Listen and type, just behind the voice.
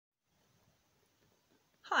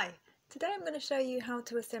Hi, today I'm going to show you how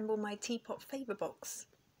to assemble my Teapot Favour Box.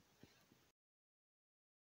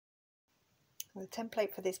 The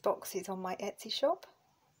template for this box is on my Etsy shop.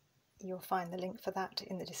 You'll find the link for that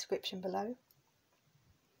in the description below.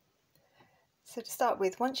 So to start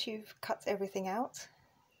with, once you've cut everything out,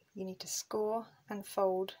 you need to score and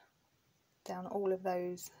fold down all of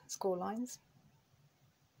those score lines.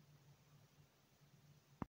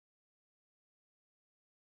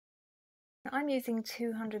 I'm using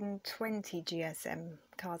 220 GSM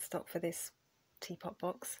cardstock for this teapot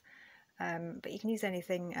box, but you can use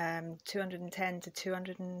anything 210 to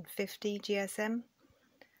 250 GSM.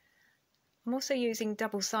 I'm also using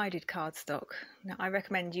double-sided cardstock. Now I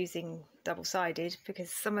recommend using double-sided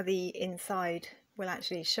because some of the inside will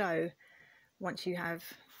actually show once you have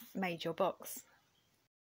made your box.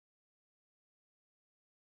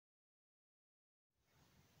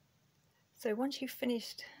 So once you've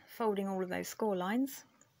finished folding all of those score lines,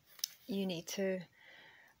 you need to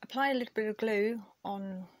apply a little bit of glue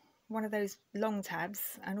on one of those long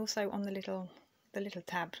tabs and also on the little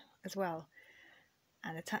tab as well,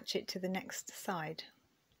 and attach it to the next side.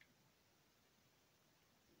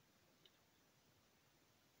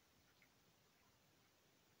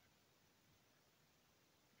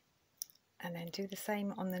 And then do the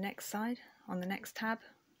same on the next side, on the next tab.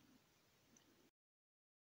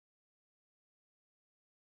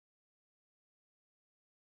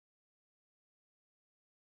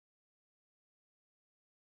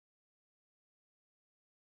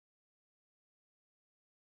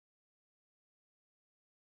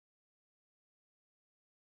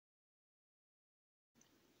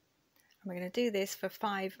 And we're going to do this for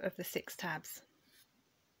 5 of the 6 tabs.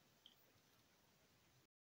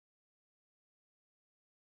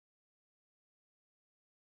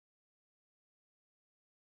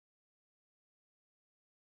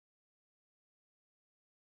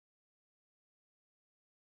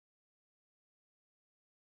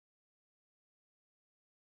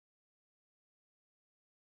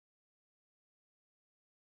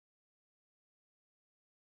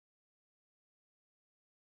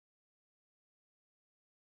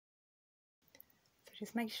 So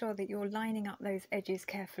just make sure that you're lining up those edges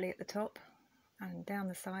carefully at the top and down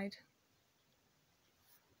the side.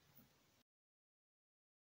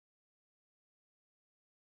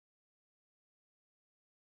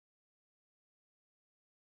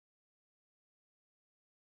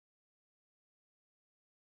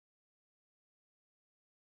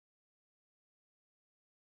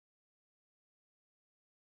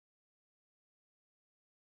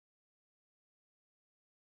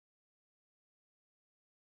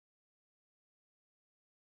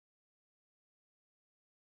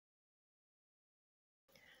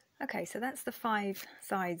 Okay, so that's the 5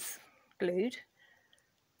 sides glued.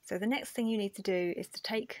 So the next thing you need to do is to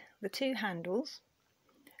take the 2 handles.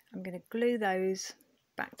 I'm going to glue those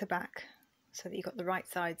back to back so that you've got the right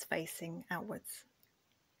sides facing outwards.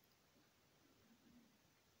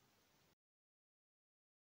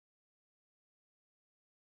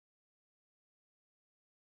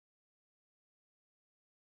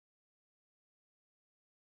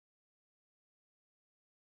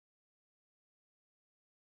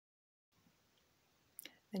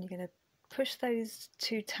 Then you're going to push those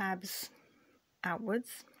 2 tabs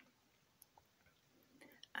outwards,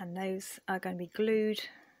 and those are going to be glued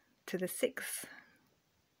to the 6th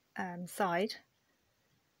side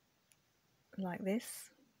like this.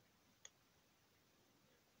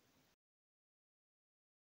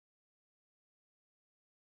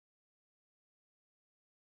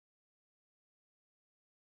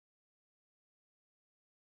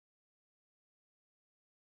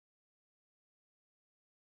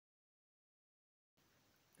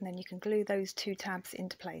 And then you can glue those 2 tabs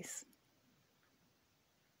into place.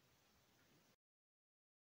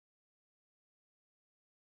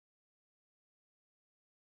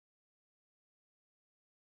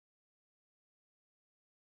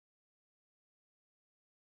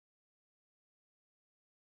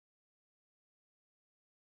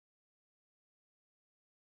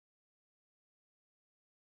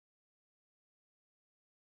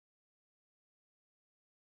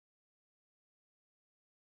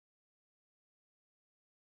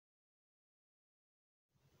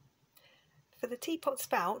 For the teapot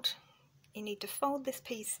spout, you need to fold this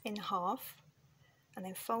piece in half and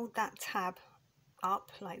then fold that tab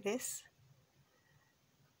up like this,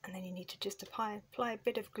 and then you need to just apply a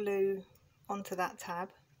bit of glue onto that tab.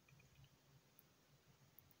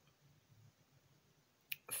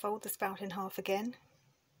 Fold the spout in half again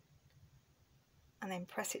and then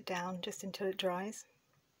press it down just until it dries.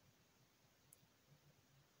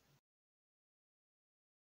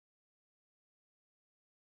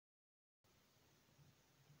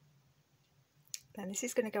 Then this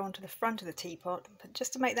is going to go onto the front of the teapot, but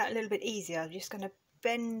just to make that a little bit easier, I'm just going to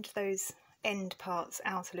bend those end parts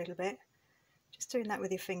out a little bit. Just doing that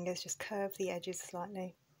with your fingers, just curve the edges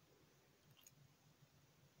slightly.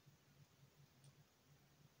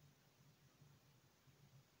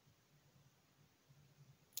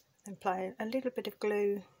 And apply a little bit of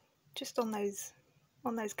glue just on those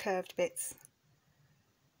curved bits,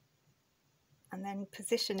 and then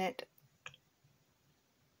position it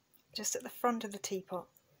just at the front of the teapot.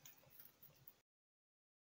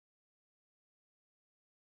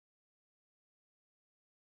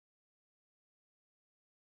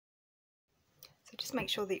 So just make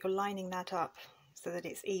sure that you're lining that up so that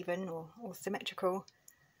it's even or symmetrical,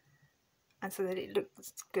 and so that it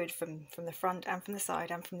looks good from the front and from the side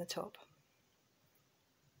and from the top.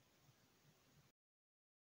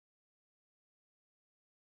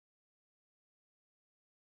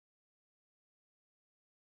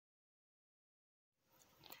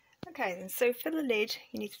 Okay, then so for the lid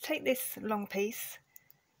you need to take this long piece,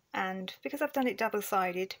 and because I've done it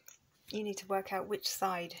double-sided, you need to work out which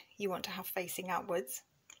side you want to have facing outwards.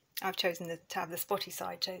 I've chosen to have the spotty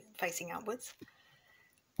side facing outwards.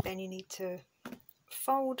 Then you need to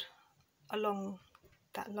fold along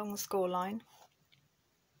that long score line,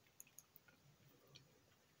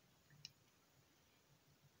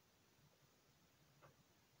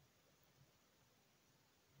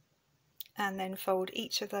 and then fold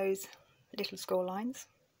each of those little score lines.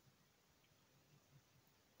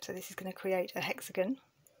 So this is going to create a hexagon.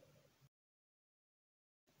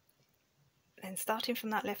 Then starting from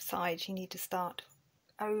that left side, you need to start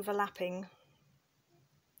overlapping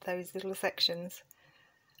those little sections,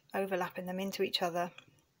 overlapping them into each other,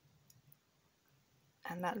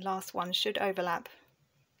 and that last one should overlap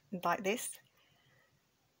like this.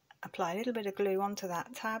 Apply a little bit of glue onto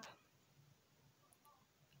that tab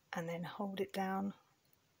and then hold it down,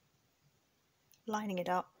 lining it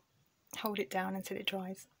up, hold it down until it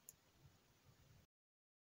dries.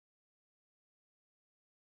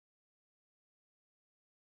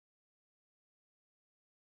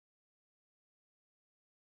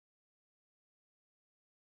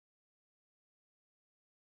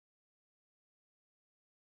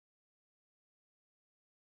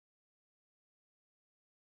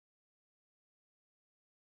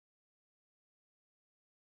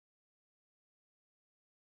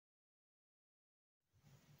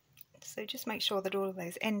 So just make sure that all of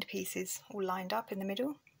those end pieces all lined up in the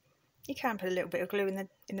middle. You can put a little bit of glue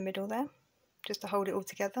in the middle there, just to hold it all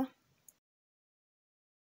together.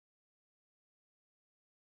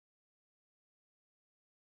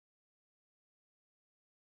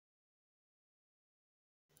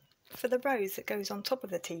 For the rose that goes on top of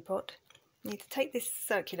the teapot, you need to take this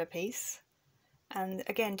circular piece and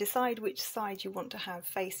again decide which side you want to have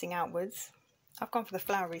facing outwards. I've gone for the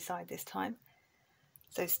flowery side this time.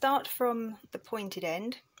 So start from the pointed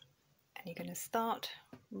end, and you're going to start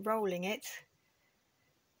rolling it,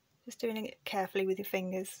 just doing it carefully with your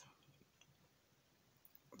fingers,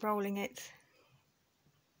 rolling it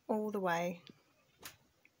all the way.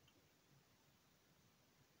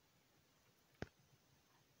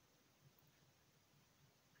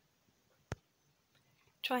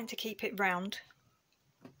 Trying to keep it round,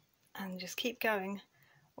 and just keep going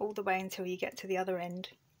all the way until you get to the other end.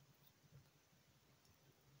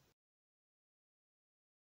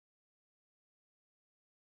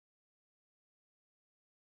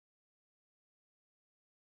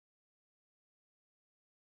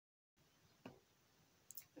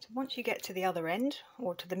 So once you get to the other end,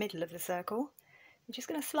 or to the middle of the circle, you're just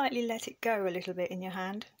going to slightly let it go a little bit in your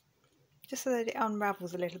hand, just so that it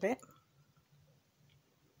unravels a little bit.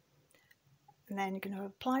 And then you're going to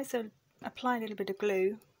apply a little bit of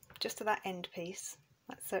glue just to that end piece,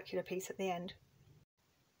 that circular piece at the end.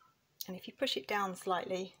 And if you push it down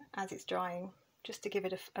slightly as it's drying, just to give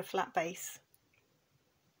it a flat base,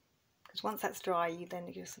 because once that's dry, you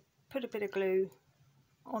then just put a bit of glue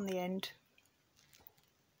on the end,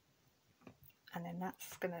 and then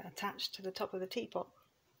that's going to attach to the top of the teapot.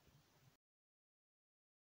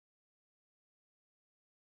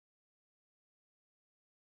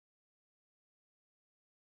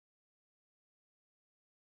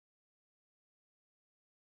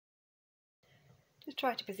 Just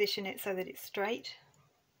try to position it so that it's straight,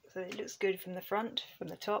 so that it looks good from the front, from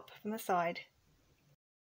the top, from the side.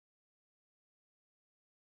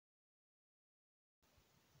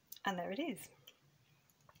 And there it is,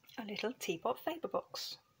 a little Teapot Favour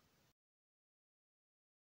Box.